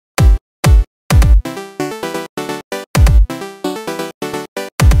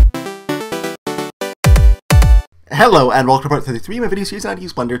Hello and welcome to part 33 of my video series on how to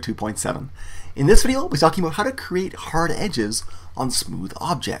use Blender 2.7. In this video, we'll be talking about how to create hard edges on smooth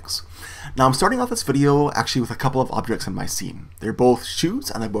objects. Now I'm starting off this video actually with a couple of objects in my scene. They're both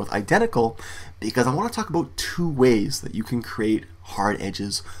shoes and they're both identical because I want to talk about two ways that you can create hard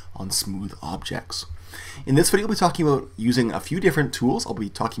edges on smooth objects. In this video, we'll be talking about using a few different tools. I'll be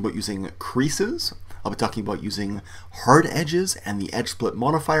talking about using creases, I'll be talking about using hard edges and the edge split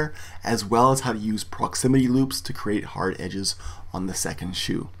modifier, as well as how to use proximity loops to create hard edges on the second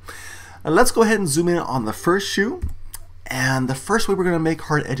shoe. Now let's go ahead and zoom in on the first shoe. And the first way we're going to make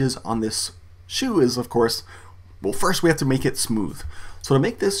hard edges on this shoe is, of course, well, first we have to make it smooth. So to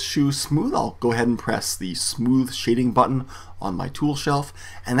make this shoe smooth, I'll go ahead and press the smooth shading button on my tool shelf,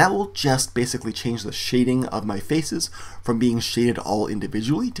 and that will just basically change the shading of my faces from being shaded all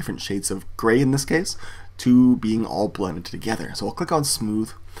individually, different shades of gray in this case, to being all blended together. So I'll click on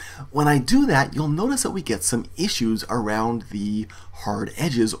smooth. When I do that, you'll notice that we get some issues around the hard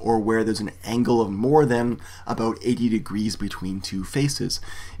edges, or where there's an angle of more than about 80 degrees between two faces.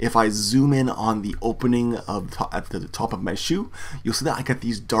 If I zoom in on the opening at the top of my shoe, you'll see that I get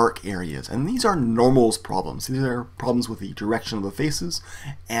these dark areas, and these are normals problems. These are problems with the direction of the faces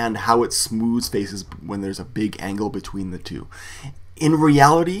and how it smooths faces when there's a big angle between the two. In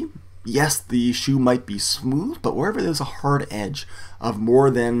reality, yes, the shoe might be smooth, but wherever there's a hard edge of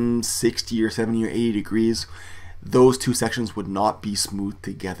more than 60 or 70 or 80 degrees, those two sections would not be smooth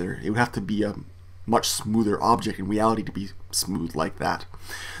together. It would have to be a much smoother object in reality to be smooth like that.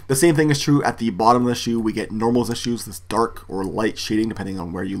 The same thing is true at the bottom of the shoe. We get normals issues, this dark or light shading depending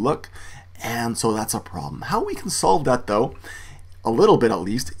on where you look, and so that's a problem. How we can solve that though, a little bit at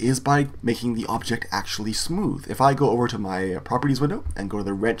least, is by making the object actually smooth. If I go over to my properties window and go to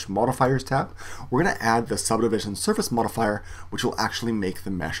the wrench modifiers tab, we're going to add the subdivision surface modifier, which will actually make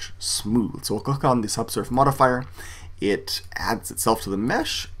the mesh smooth. So we'll click on the subsurf modifier, it adds itself to the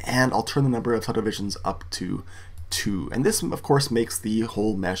mesh, and I'll turn the number of subdivisions up to 2. And this of course makes the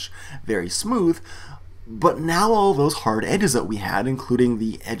whole mesh very smooth. But now all those hard edges that we had, including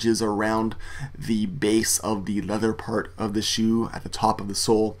the edges around the base of the leather part of the shoe at the top of the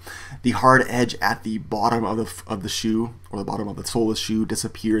sole, the hard edge at the bottom of the shoe, or the bottom of the sole of the shoe,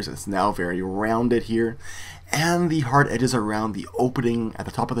 disappears. It's now very rounded here. And the hard edges around the opening at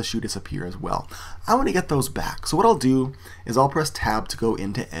the top of the shoe disappear as well. I want to get those back. So what I'll do is I'll press tab to go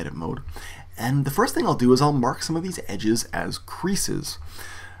into edit mode. And the first thing I'll do is I'll mark some of these edges as creases.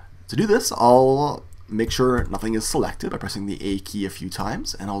 To do this, I'll make sure nothing is selected by pressing the A key a few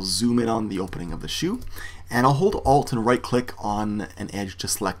times, and I'll zoom in on the opening of the shoe, and I'll hold Alt and right click on an edge to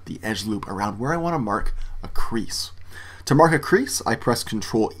select the edge loop around where I want to mark a crease. To mark a crease, I press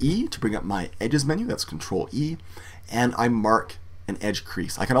Ctrl E to bring up my edges menu, that's Ctrl E, and I mark an edge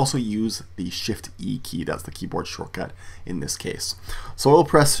crease. I can also use the Shift E key, that's the keyboard shortcut in this case. So I'll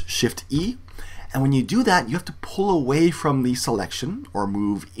press Shift E, and when you do that, you have to pull away from the selection or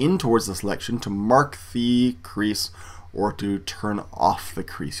move in towards the selection to mark the crease or to turn off the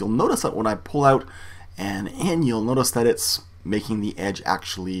crease. You'll notice that when I pull out and in, you'll notice that it's making the edge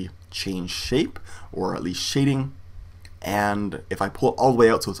actually change shape, or at least shading. And if I pull it all the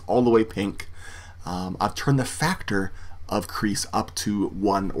way out so it's all the way pink, I've turned the factor of crease up to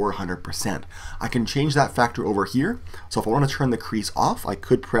 1 or 100%. I can change that factor over here. So if I want to turn the crease off, I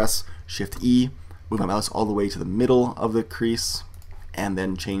could press Shift E, move my mouse all the way to the middle of the crease, and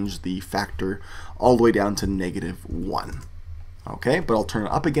then change the factor all the way down to -1. Okay, but I'll turn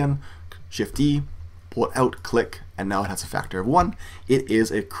it up again, Shift E, pull it out, click, and now it has a factor of 1. It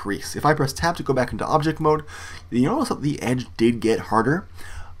is a crease. If I press tab to go back into object mode, you notice that the edge did get harder,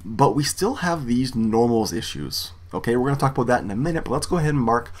 but we still have these normals issues. Okay, we're going to talk about that in a minute, but let's go ahead and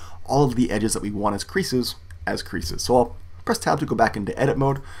mark all of the edges that we want as creases. So I'll press tab to go back into edit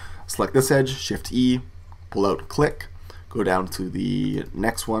mode, select this edge, Shift E, pull out, click, go down to the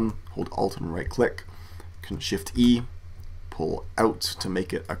next one, hold Alt and right click, Shift E, pull out to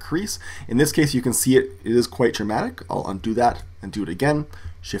make it a crease. In this case you can see it is quite dramatic. I'll undo that and do it again,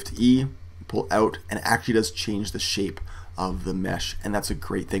 Shift E, pull out, and it actually does change the shape of the mesh, and that's a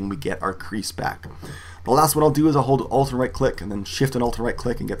great thing. We get our crease back. The last one I'll do is I'll hold Alt and right click and then Shift and Alt and right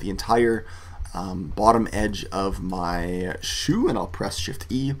click and get the entire bottom edge of my shoe, and I'll press Shift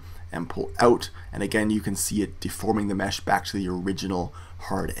E and pull out, and again you can see it deforming the mesh back to the original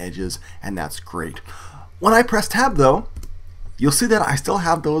hard edges, and that's great. When I press tab though, you'll see that I still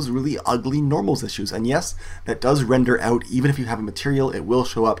have those really ugly normals issues, and yes, that does render out. Even if you have a material, it will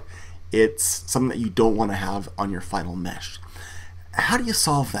show up. It's something that you don't want to have on your final mesh. How do you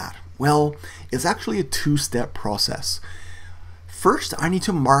solve that? Well, it's actually a two-step process. First, I need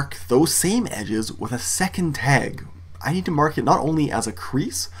to mark those same edges with a second tag. I need to mark it not only as a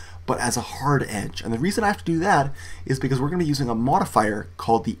crease, but as a hard edge. And the reason I have to do that is because we're going to be using a modifier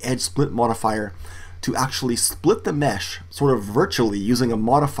called the edge split modifier to actually split the mesh sort of virtually using a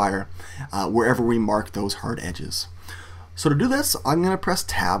modifier wherever we mark those hard edges. So to do this, I'm going to press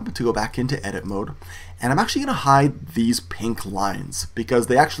Tab to go back into edit mode, and I'm actually going to hide these pink lines because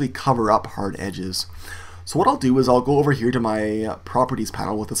they actually cover up hard edges. So what I'll do is I'll go over here to my properties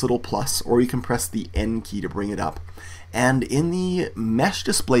panel with this little plus, or you can press the N key to bring it up. And in the mesh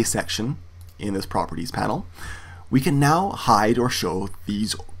display section in this properties panel, we can now hide or show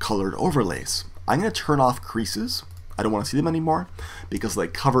these colored overlays. I'm going to turn off creases. I don't want to see them anymore because they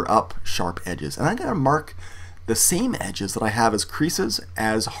cover up sharp edges. And I'm going to mark the same edges that I have as creases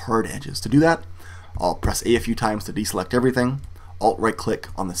as hard edges. To do that, I'll press A few times to deselect everything, Alt right click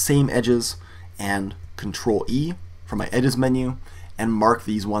on the same edges, and Control E from my edges menu, and mark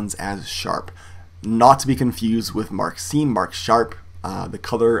these ones as sharp. Not to be confused with mark seam, mark sharp. The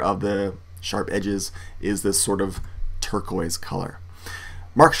color of the sharp edges is this sort of turquoise color.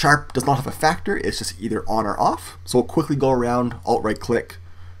 Mark sharp does not have a factor, it's just either on or off. So we'll quickly go around, Alt right click,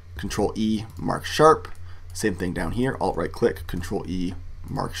 Control E, mark sharp. Same thing down here, Alt right click, Control E,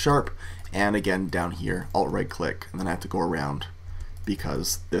 mark sharp. And again down here, Alt right click, and then I have to go around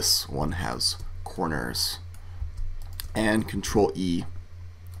because this one has corners. And Control E,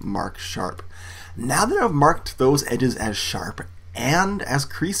 mark sharp. Now that I've marked those edges as sharp and as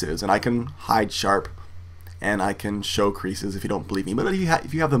creases, and I can hide sharp and I can show creases if you don't believe me, but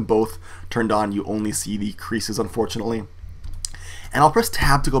if you have them both turned on, you only see the creases, unfortunately. And I'll press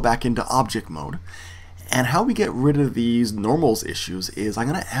Tab to go back into object mode. And how we get rid of these normals issues is I'm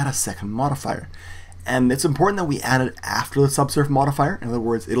going to add a second modifier. And it's important that we add it after the subsurf modifier. In other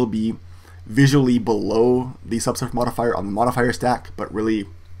words, it'll be visually below the subsurf modifier on the modifier stack, but really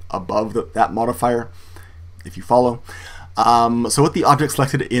above that modifier, if you follow. So with the object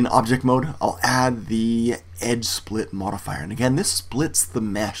selected in object mode, I'll add the edge split modifier. And again, this splits the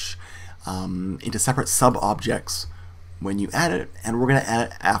mesh into separate sub-objects when you add it, and we're going to add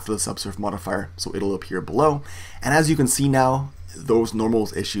it after the subsurf modifier, so it'll appear below. And as you can see now, those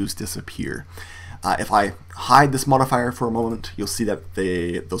normals issues disappear. If I hide this modifier for a moment, you'll see that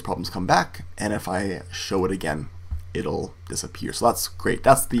those problems come back, and if I show it again, it'll disappear. So that's great.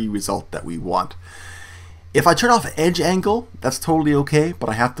 That's the result that we want. If I turn off edge angle, that's totally okay, but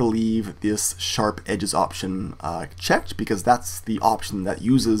I have to leave this sharp edges option checked because that's the option that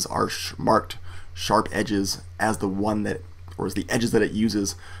uses our marked sharp edges as the one that, or as the edges that it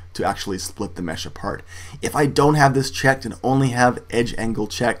uses to actually split the mesh apart. If I don't have this checked and only have edge angle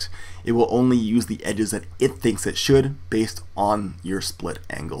checked, it will only use the edges that it thinks it should based on your split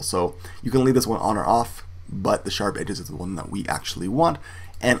angle. So you can leave this one on or off, but the sharp edges is the one that we actually want,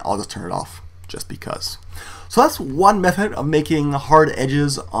 and I'll just turn it off just because. So that's one method of making hard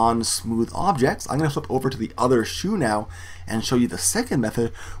edges on smooth objects. I'm going to flip over to the other shoe now and show you the second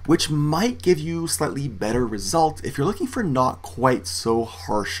method, which might give you slightly better results if you're looking for not quite so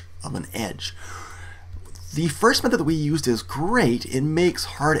harsh of an edge. The first method that we used is great. It makes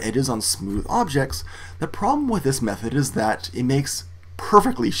hard edges on smooth objects. The problem with this method is that it makes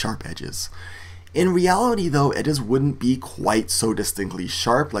perfectly sharp edges. In reality though, edges wouldn't be quite so distinctly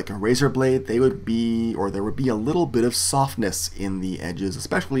sharp like a razor blade. They would be, or there would be a little bit of softness in the edges,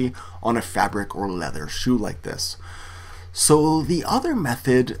 especially on a fabric or leather shoe like this. So the other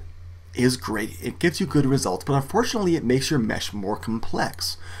method is great. It gives you good results, but unfortunately it makes your mesh more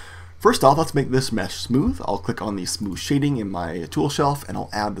complex. First off, let's make this mesh smooth. I'll click on the smooth shading in my tool shelf and I'll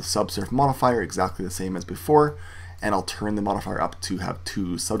add the subsurf modifier exactly the same as before, and I'll turn the modifier up to have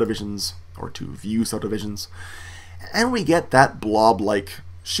two subdivisions, or to view subdivisions, and we get that blob-like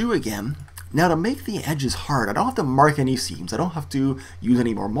shoe again. Now to make the edges hard, I don't have to mark any seams, I don't have to use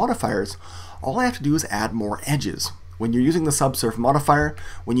any more modifiers. All I have to do is add more edges. When you're using the subsurf modifier,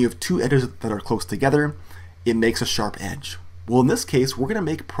 when you have two edges that are close together, it makes a sharp edge. Well, in this case, we're going to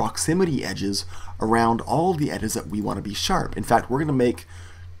make proximity edges around all of the edges that we want to be sharp. In fact, we're going to make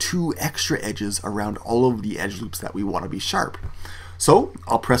two extra edges around all of the edge loops that we want to be sharp. So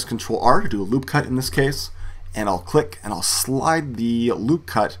I'll press Control R to do a loop cut in this case, and I'll click and I'll slide the loop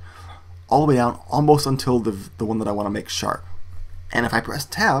cut all the way down almost until the one that I want to make sharp. And if I press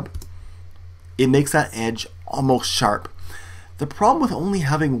Tab, it makes that edge almost sharp. The problem with only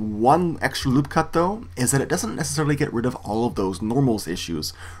having one extra loop cut though is that it doesn't necessarily get rid of all of those normals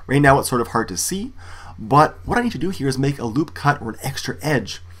issues. Right now it's sort of hard to see, but what I need to do here is make a loop cut or an extra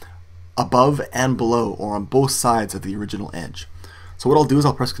edge above and below or on both sides of the original edge. So what I'll do is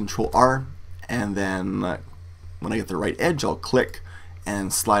I'll press Control R and then When I get the right edge, I'll click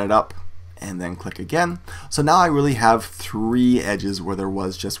and slide it up and then click again. So now I really have 3 edges where there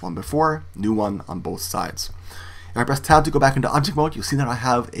was just one before, new one on both sides. If I press tab to go back into object mode, you'll see that I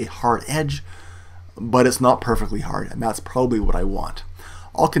have a hard edge, but it's not perfectly hard, and that's probably what I want.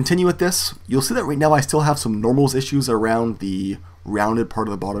 I'll continue with this. You'll see that right now I still have some normals issues around the rounded part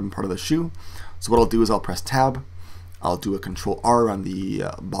of the bottom part of the shoe. So what I'll do is I'll press tab, I'll do a Control R on the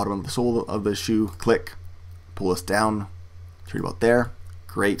bottom of the sole of the shoe, click, pull this down to right about there.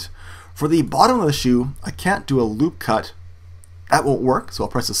 Great. For the bottom of the shoe, I can't do a loop cut. That won't work, so I'll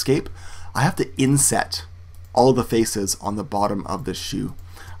press escape. I have to inset all the faces on the bottom of the shoe.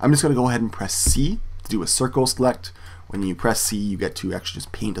 I'm just going to go ahead and press C to do a circle select. When you press C, you get to actually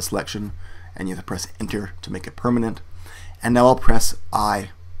just paint a selection, and you have to press enter to make it permanent. And now I'll press I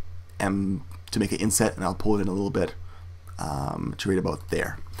to make it inset, and I'll pull it in a little bit to right about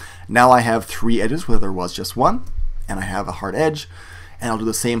there. Now I have 3 edges where there was just one, and I have a hard edge. And I'll do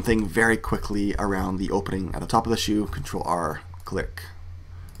the same thing very quickly around the opening at the top of the shoe. Control R, click,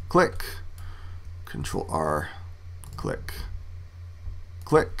 click, Control R, click,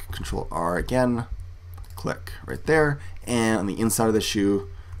 click, Control R again, click right there. And on the inside of the shoe,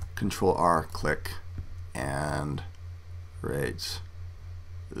 Control R, click, and right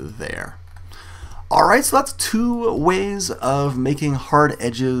there. Alright, so that's 2 ways of making hard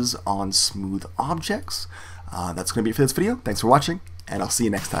edges on smooth objects. That's going to be it for this video. Thanks for watching, and I'll see you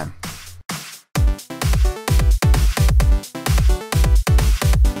next time.